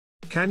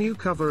Can you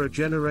cover a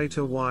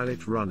generator while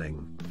it's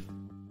running?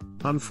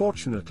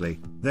 Unfortunately,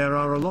 there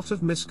are a lot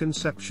of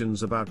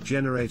misconceptions about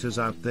generators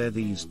out there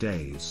these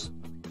days.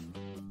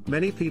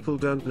 Many people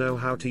don't know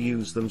how to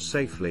use them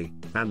safely,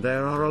 and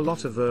there are a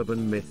lot of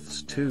urban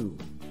myths too.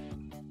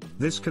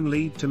 This can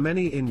lead to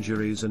many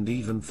injuries and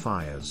even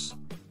fires.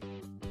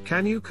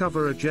 Can you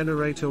cover a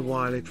generator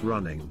while it's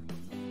running?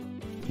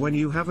 When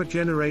you have a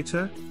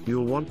generator,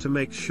 you'll want to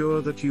make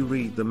sure that you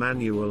read the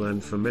manual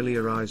and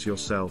familiarize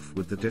yourself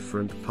with the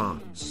different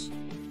parts.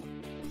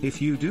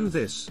 If you do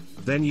this,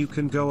 then you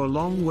can go a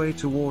long way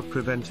toward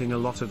preventing a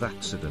lot of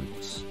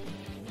accidents.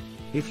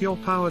 If your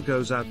power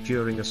goes out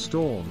during a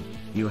storm,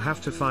 you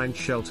have to find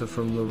shelter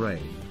from the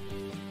rain.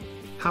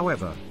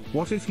 However,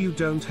 what if you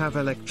don't have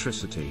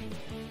electricity?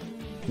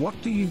 What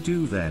do you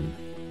do then?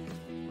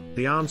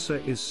 The answer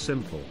is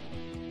simple.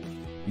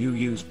 You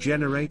use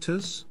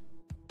generators.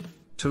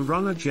 To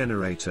run a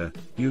generator,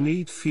 you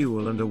need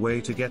fuel and a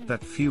way to get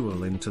that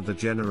fuel into the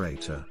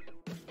generator.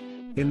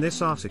 In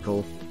this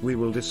article, we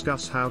will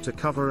discuss how to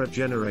cover a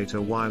generator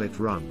while it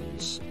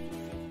runs.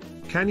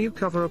 Can you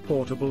cover a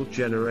portable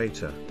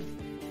generator?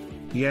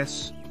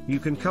 Yes, you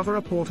can cover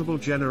a portable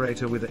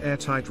generator with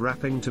airtight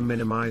wrapping to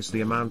minimize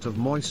the amount of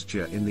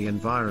moisture in the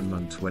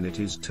environment when it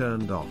is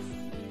turned off.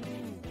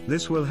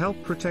 This will help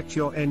protect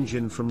your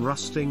engine from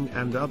rusting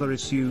and other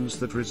issues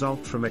that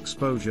result from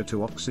exposure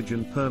to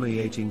oxygen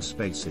permeating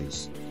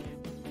spaces.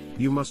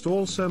 You must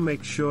also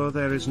make sure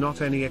there is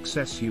not any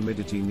excess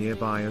humidity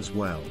nearby as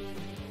well.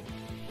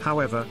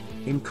 However,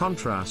 in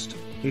contrast,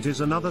 it is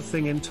another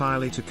thing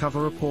entirely to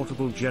cover a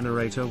portable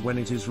generator when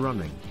it is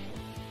running.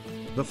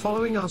 The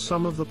following are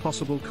some of the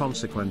possible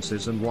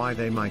consequences and why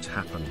they might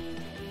happen.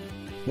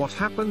 What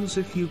happens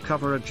if you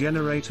cover a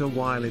generator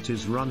while it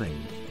is running?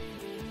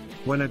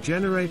 When a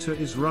generator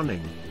is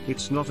running,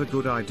 it's not a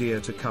good idea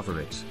to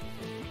cover it.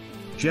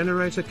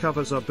 Generator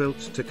covers are built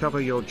to cover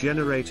your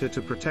generator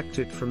to protect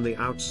it from the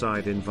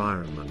outside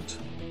environment.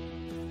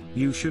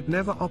 You should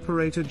never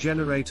operate a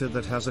generator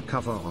that has a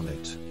cover on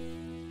it.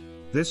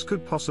 This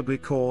could possibly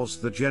cause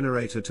the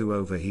generator to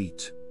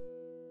overheat.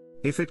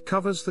 If it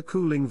covers the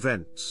cooling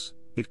vents,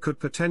 it could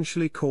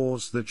potentially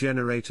cause the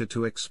generator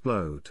to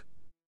explode.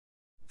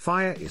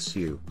 Fire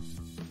issue.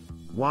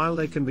 While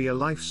they can be a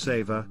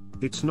lifesaver,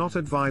 it's not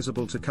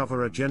advisable to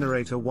cover a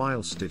generator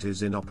whilst it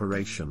is in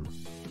operation.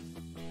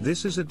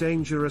 This is a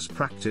dangerous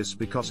practice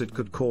because it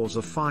could cause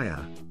a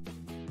fire.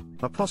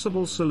 A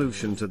possible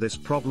solution to this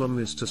problem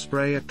is to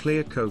spray a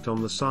clear coat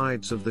on the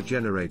sides of the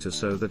generator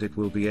so that it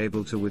will be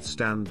able to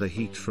withstand the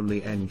heat from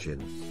the engine.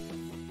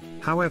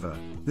 However,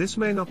 this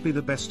may not be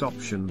the best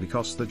option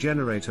because the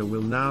generator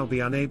will now be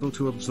unable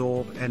to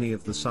absorb any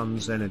of the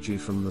sun's energy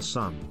from the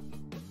sun.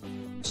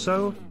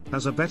 So,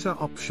 as a better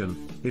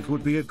option, it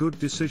would be a good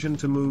decision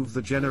to move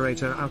the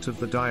generator out of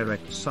the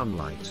direct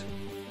sunlight.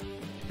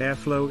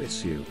 Airflow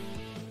issue.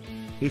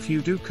 If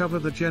you do cover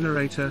the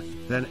generator,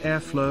 then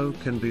airflow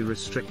can be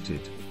restricted.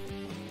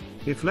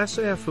 If less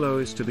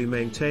airflow is to be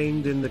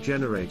maintained in the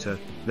generator,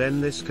 then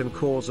this can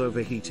cause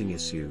overheating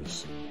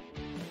issues.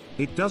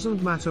 It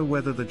doesn't matter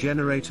whether the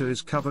generator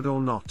is covered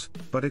or not,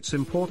 but it's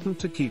important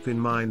to keep in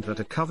mind that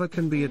a cover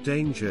can be a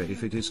danger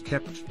if it is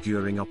kept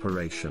during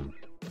operation.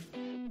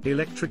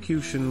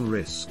 Electrocution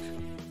risk.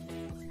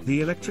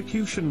 The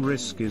electrocution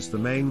risk is the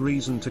main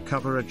reason to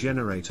cover a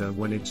generator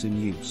when it's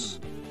in use.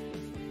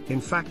 In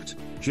fact,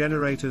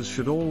 generators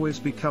should always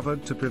be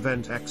covered to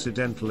prevent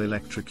accidental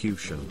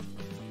electrocution.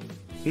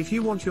 If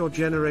you want your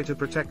generator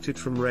protected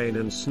from rain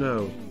and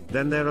snow,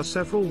 then there are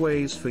several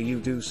ways for you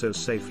to do so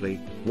safely.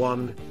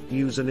 1.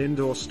 Use an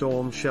indoor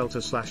storm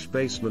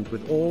shelter/basement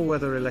with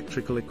all-weather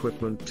electrical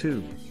equipment.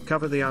 2.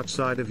 Cover the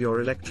outside of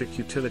your electric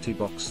utility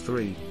box.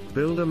 3.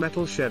 Build a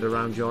metal shed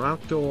around your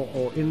outdoor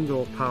or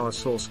indoor power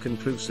source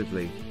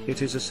conclusively.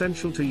 It is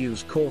essential to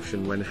use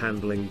caution when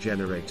handling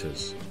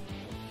generators.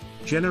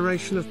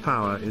 Generation of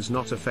power is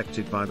not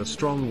affected by the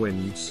strong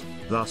winds,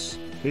 thus,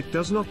 it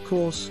does not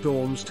cause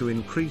storms to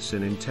increase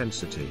in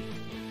intensity.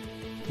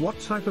 What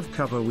type of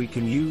cover we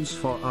can use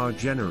for our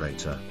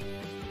generator?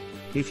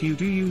 If you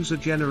do use a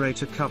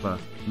generator cover,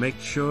 make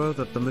sure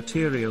that the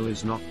material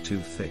is not too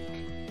thick.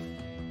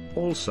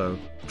 Also,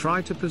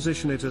 try to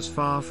position it as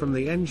far from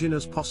the engine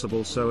as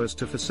possible so as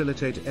to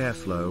facilitate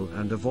airflow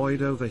and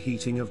avoid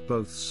overheating of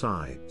both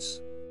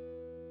sides.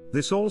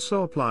 This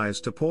also applies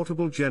to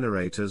portable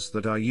generators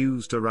that are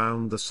used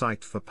around the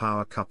site for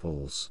power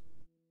couples.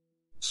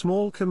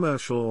 Small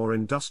commercial or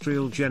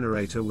industrial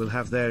generator will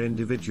have their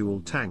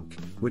individual tank,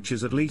 which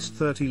is at least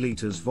 30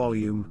 liters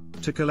volume,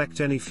 to collect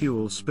any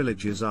fuel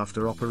spillages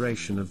after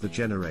operation of the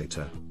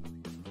generator.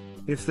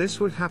 If this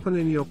would happen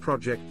in your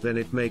project, then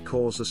it may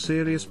cause a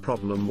serious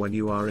problem when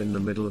you are in the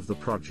middle of the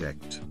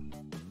project.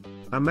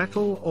 A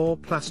metal or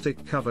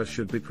plastic cover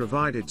should be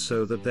provided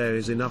so that there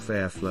is enough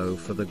airflow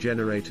for the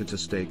generator to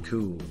stay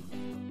cool.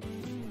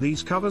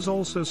 These covers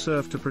also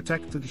serve to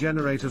protect the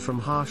generator from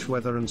harsh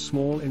weather and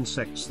small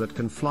insects that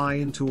can fly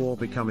into or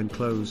become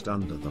enclosed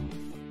under them.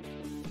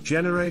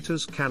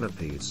 Generators'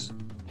 canopies.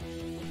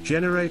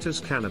 Generators'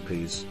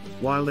 canopies,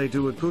 while they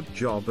do a good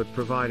job at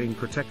providing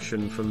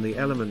protection from the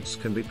elements,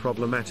 can be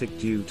problematic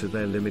due to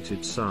their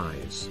limited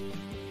size.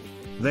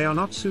 They are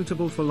not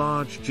suitable for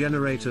large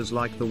generators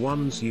like the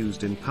ones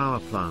used in power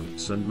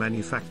plants and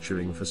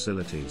manufacturing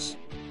facilities.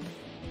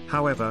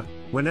 However,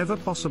 whenever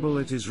possible,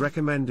 it is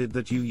recommended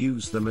that you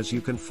use them, as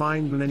you can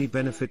find many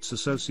benefits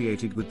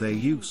associated with their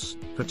use,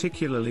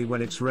 particularly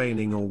when it's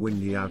raining or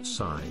windy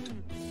outside.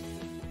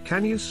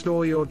 Can you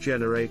store your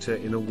generator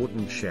in a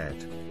wooden shed?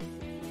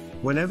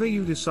 Whenever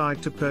you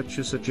decide to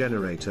purchase a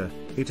generator,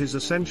 it is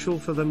essential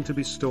for them to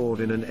be stored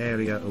in an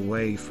area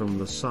away from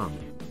the sun.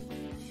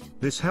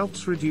 This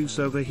helps reduce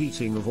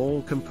overheating of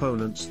all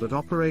components that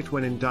operate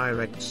when in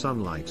direct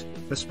sunlight,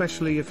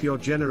 especially if your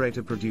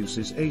generator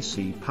produces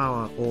AC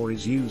power or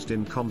is used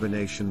in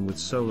combination with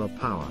solar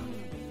power.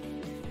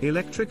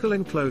 Electrical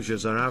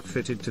enclosures are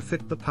outfitted to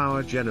fit the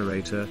power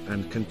generator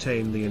and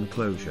contain the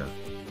enclosure.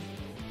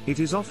 It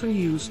is often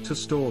used to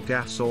store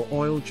gas or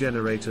oil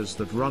generators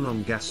that run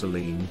on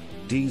gasoline,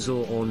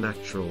 diesel or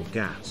natural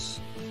gas.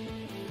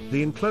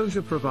 The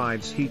enclosure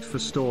provides heat for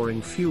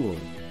storing fuel,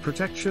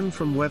 protection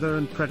from weather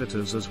and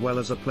predators, as well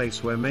as a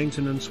place where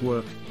maintenance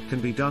work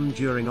can be done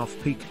during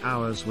off-peak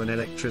hours when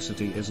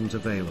electricity isn't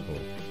available.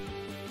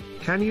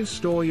 Can you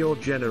store your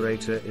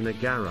generator in a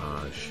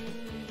garage?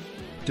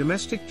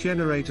 Domestic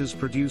generators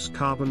produce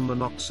carbon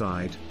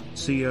monoxide,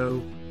 CO,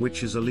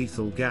 which is a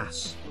lethal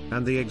gas,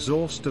 and the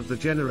exhaust of the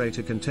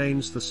generator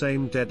contains the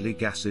same deadly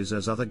gases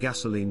as other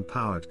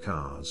gasoline-powered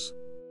cars.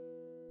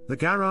 The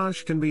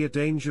garage can be a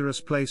dangerous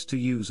place to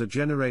use a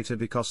generator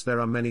because there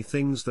are many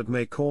things that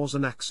may cause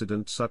an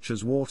accident, such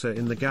as water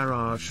in the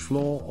garage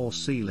floor or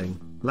ceiling,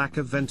 lack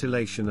of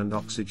ventilation and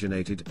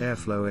oxygenated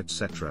airflow,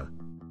 etc.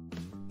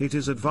 It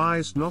is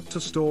advised not to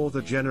store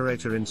the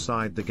generator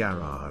inside the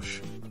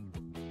garage.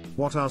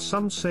 What are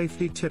some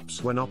safety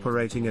tips when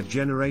operating a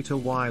generator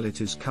while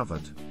it is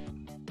covered?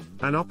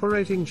 An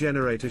operating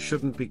generator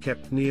shouldn't be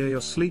kept near your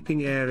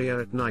sleeping area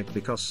at night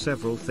because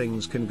several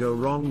things can go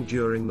wrong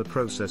during the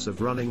process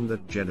of running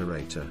that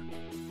generator.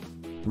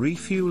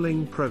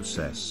 Refueling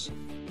process.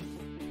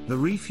 The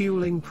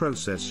refueling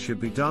process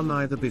should be done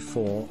either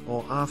before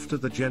or after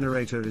the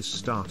generator is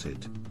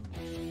started.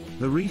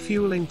 The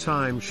refueling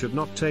time should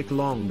not take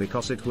long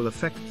because it will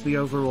affect the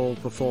overall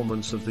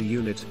performance of the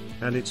unit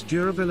and its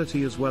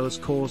durability, as well as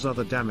cause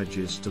other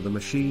damages to the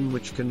machine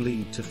which can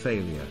lead to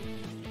failure.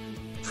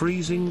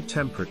 Freezing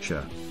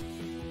temperature.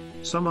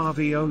 Some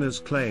RV owners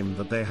claim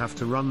that they have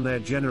to run their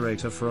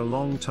generator for a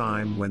long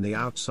time when the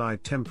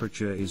outside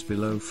temperature is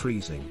below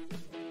freezing.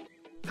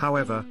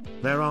 However,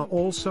 there are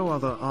also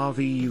other RV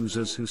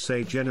users who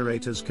say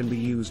generators can be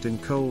used in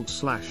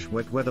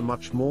cold/wet weather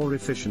much more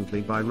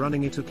efficiently by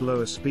running it at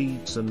lower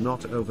speeds and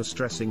not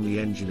overstressing the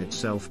engine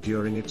itself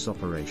during its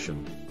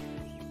operation.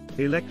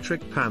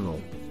 Electric panel.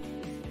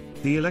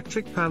 The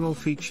electric panel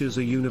features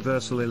a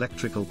universal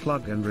electrical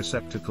plug and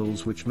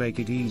receptacles which make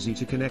it easy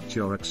to connect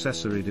your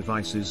accessory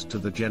devices to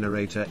the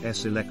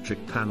generator's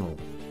electric panel.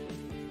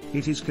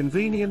 It is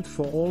convenient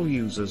for all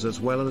users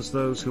as well as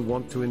those who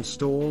want to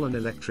install an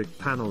electric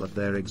panel at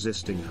their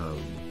existing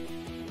home.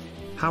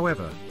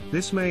 However,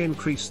 this may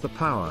increase the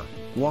power,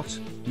 watt,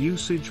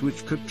 usage,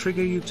 which could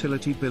trigger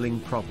utility billing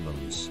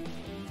problems.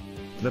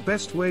 The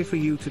best way for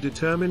you to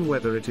determine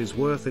whether it is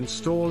worth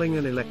installing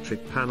an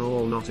electric panel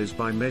or not is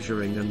by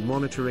measuring and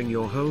monitoring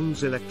your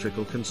home's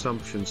electrical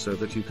consumption so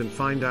that you can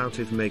find out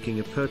if making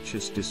a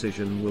purchase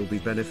decision will be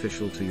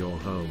beneficial to your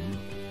home.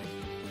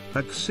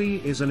 A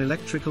GSI is an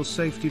electrical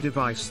safety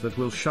device that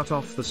will shut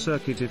off the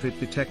circuit if it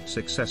detects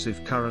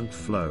excessive current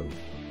flow.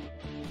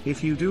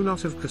 If you do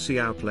not have GSI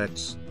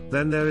outlets,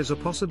 then there is a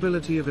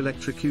possibility of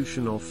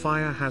electrocution or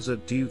fire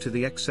hazard due to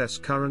the excess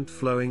current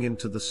flowing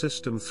into the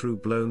system through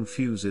blown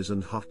fuses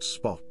and hot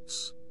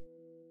spots.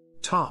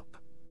 Tarp.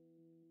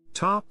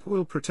 Tarp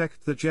will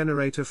protect the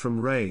generator from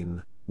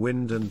rain,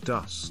 wind and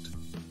dust.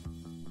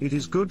 It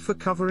is good for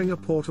covering a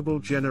portable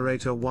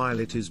generator while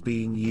it is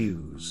being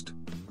used.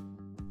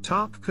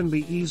 Tarp can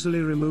be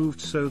easily removed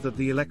so that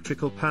the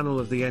electrical panel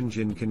of the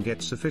engine can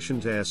get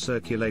sufficient air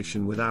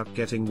circulation without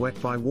getting wet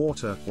by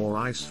water or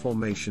ice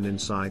formation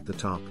inside the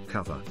tarp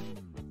cover.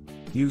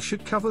 You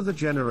should cover the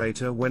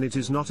generator when it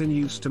is not in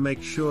use to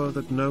make sure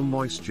that no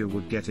moisture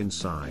would get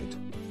inside.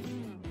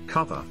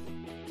 Cover.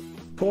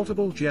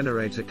 Portable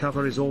generator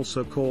cover is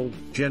also called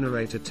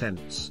generator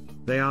tents.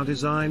 They are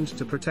designed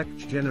to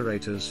protect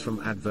generators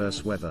from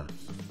adverse weather.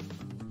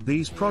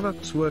 These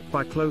products work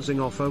by closing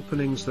off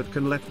openings that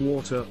can let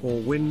water or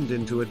wind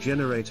into a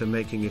generator,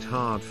 making it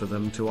hard for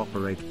them to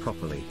operate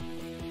properly.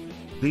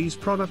 These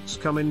products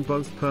come in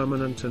both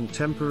permanent and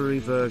temporary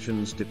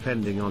versions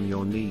depending on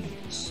your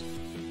needs.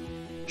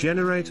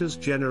 Generators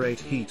generate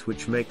heat,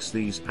 which makes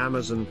these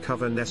Amazon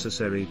cover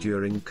necessary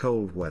during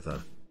cold weather.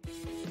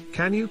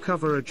 Can you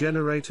cover a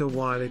generator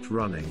while it's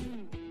running?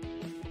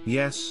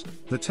 Yes,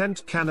 the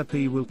tent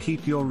canopy will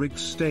keep your rig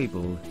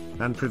stable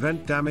and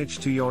prevent damage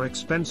to your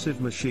expensive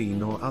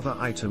machine or other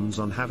items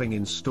on having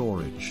in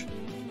storage.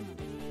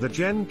 The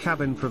Gen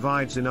cabin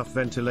provides enough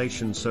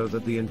ventilation so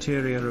that the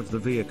interior of the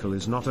vehicle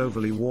is not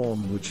overly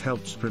warm, which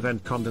helps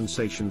prevent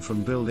condensation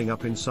from building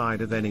up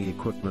inside of any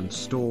equipment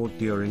stored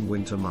during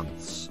winter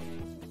months.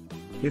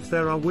 If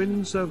there are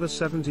winds over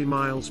 70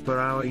 miles per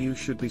hour, you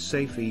should be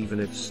safe even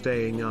if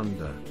staying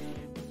under.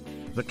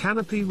 The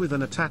canopy with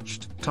an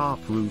attached tarp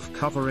roof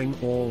covering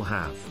all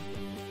have.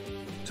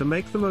 To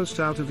make the most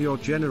out of your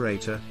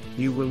generator,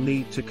 you will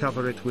need to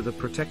cover it with a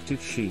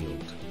protective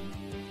shield.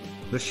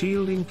 The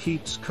shielding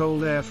keeps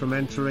cold air from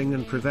entering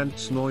and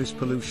prevents noise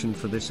pollution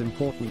for this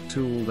important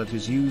tool that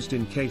is used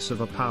in case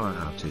of a power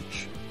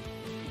outage.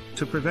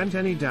 To prevent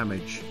any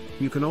damage,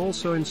 you can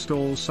also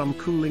install some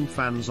cooling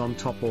fans on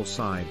top or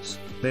sides.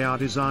 They are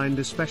designed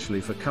especially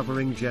for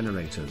covering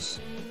generators.